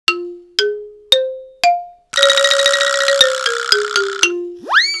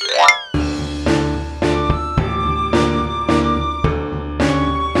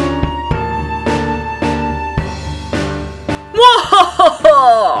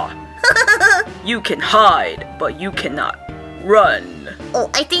You can hide, but you cannot run. Oh,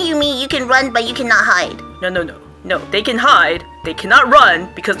 I think you mean you can run, but you cannot hide. No, they can hide. They cannot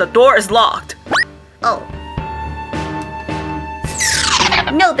run because the door is locked. Oh.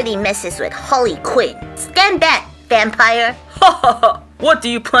 Nobody messes with Harley Quinn. Stand back, vampire. Ha ha ha! What do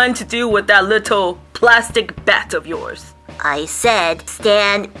you plan to do with that little plastic bat of yours? I said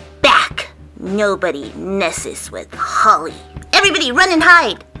stand back. Nobody messes with Harley. Everybody run and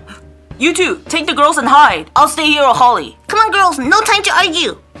hide. You two, take the girls and hide. I'll stay here with Holly. Come on, girls, no time to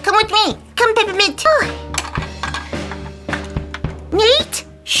argue. Come with me. Come, Peppermint. Nate?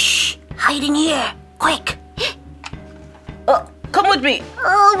 Shh, hide in here. Quick. Come with me.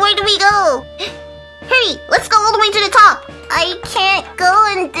 Oh, where do we go? Hurry, let's go all the way to the top. I can't go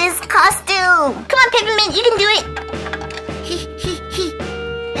in this costume. Come on, Peppermint, you can do it.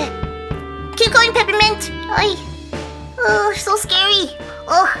 Keep going, Peppermint. Oh, so scary.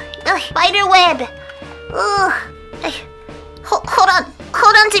 Oh, spider web. Oh,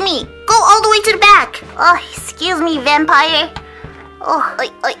 hold on to me. Go all the way to the back. Oh, excuse me, vampire. Oh, oi.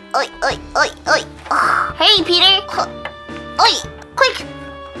 Oh. Hey, Peter. Oi, quick,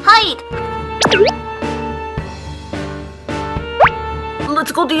 hide.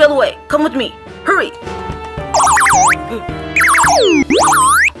 Let's go the other way. Come with me. Hurry.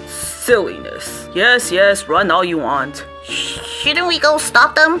 Silliness. Yes, run all you want. Shouldn't we go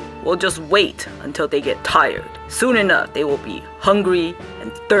stop them? We'll just wait until they get tired. Soon enough, they will be hungry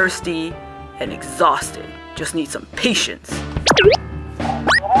and thirsty and exhausted. Just need some patience.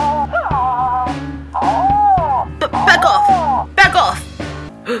 Back off!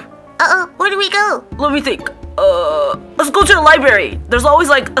 Uh-oh, where do we go? Let me think. Let's go to the library. There's always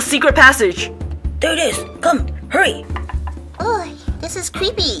like a secret passage. There it is. Come, hurry. Oh, this is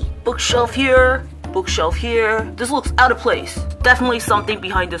creepy. Bookshelf here. This looks out of place. Definitely something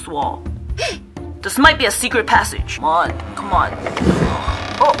behind this wall. This might be a secret passage. Come on.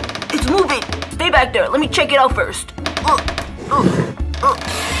 Oh, it's moving. Stay back there. Let me check it out first.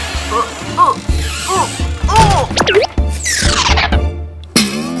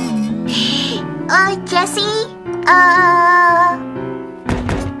 Jessie? I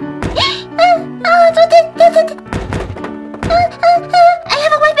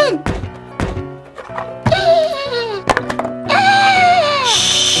have a weapon!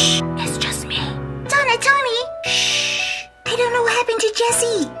 Shh! It's just me. Donna, Tony! Shh! I don't know what happened to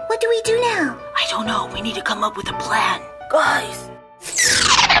Jessie. What do we do now? I don't know. We need to come up with a plan. Guys,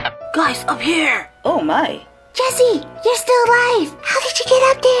 up here! Oh my. Jessie, you're still alive! How did you get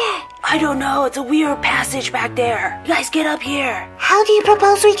up there? I don't know. It's a weird passage back there. You guys get up here. How do you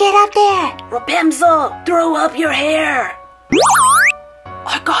propose we get up there? Rapunzel, throw up your hair.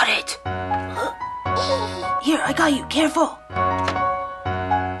 I got it. Here, I got you. Careful.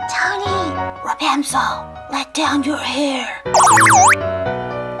 Tony! Rapunzel, let down your hair.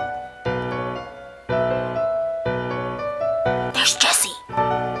 There's Jessie.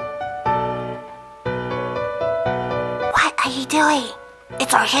 What are you doing?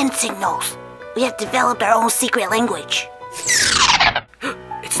 It's our hand signals. We have developed our own secret language.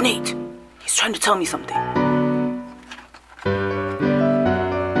 It's Nate. He's trying to tell me something.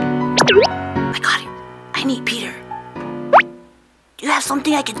 I got it. I need Peter. Do you have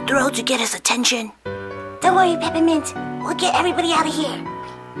something I can throw to get his attention? Don't worry, Peppermint. We'll get everybody out of here.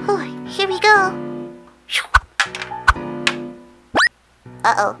 Here we go.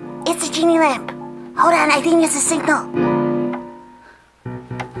 Uh-oh. It's a genie lamp. Hold on, I think it's a signal.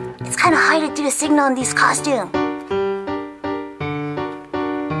 It's kind of hard to do a signal in these costumes.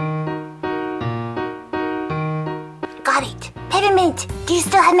 Got it. Peppermint, do you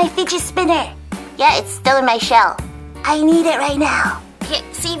still have my fidget spinner? Yeah, it's still in my shell. I need it right now. Here,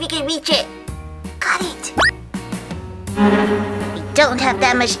 see if you can reach it. Got it. We don't have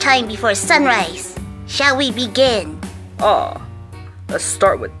that much time before sunrise. Shall we begin? Let's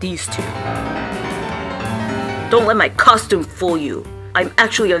start with these two. Don't let my costume fool you. I'm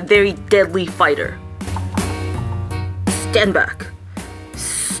actually a very deadly fighter. Stand back.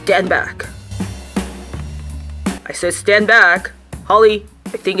 Stand back. I said stand back. Holly,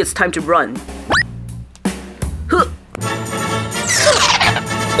 I think it's time to run.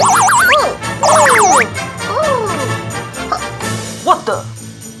 What the?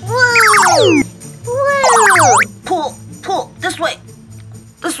 Whoa! Whoa! Pull, this way.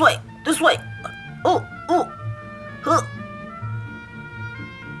 This way. Oh.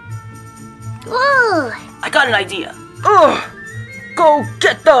 Whoa! I got an idea. Go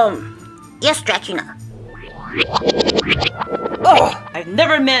get them! Yes, DracuNAH. I've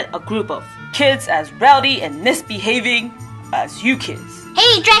never met a group of kids as rowdy and misbehaving as you kids.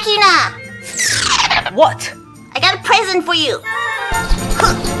 Hey, DracuNAH! What? I got a present for you.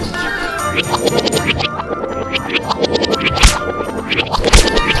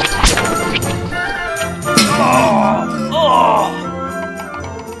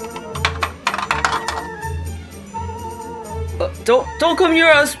 Don't come near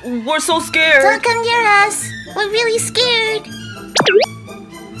us. We're so scared. Don't come near us. We're really scared.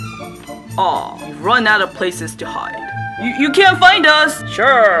 Aw, we've run out of places to hide. You can't find us.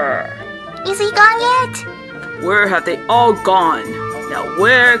 Sure. Is he gone yet? Where have they all gone? Now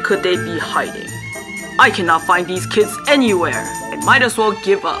where could they be hiding? I cannot find these kids anywhere. I might as well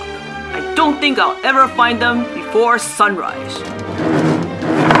give up. I don't think I'll ever find them before sunrise.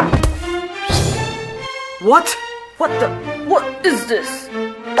 What? What is this?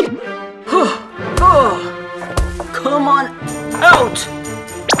 Come on out!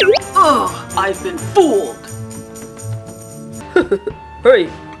 I've been fooled. Hurry.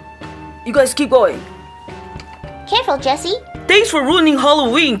 You guys keep going. Careful, Jesse. Thanks for ruining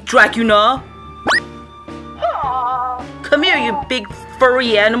Halloween, DracuNAH. Come here, you big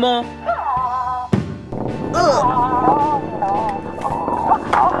furry animal. Ugh.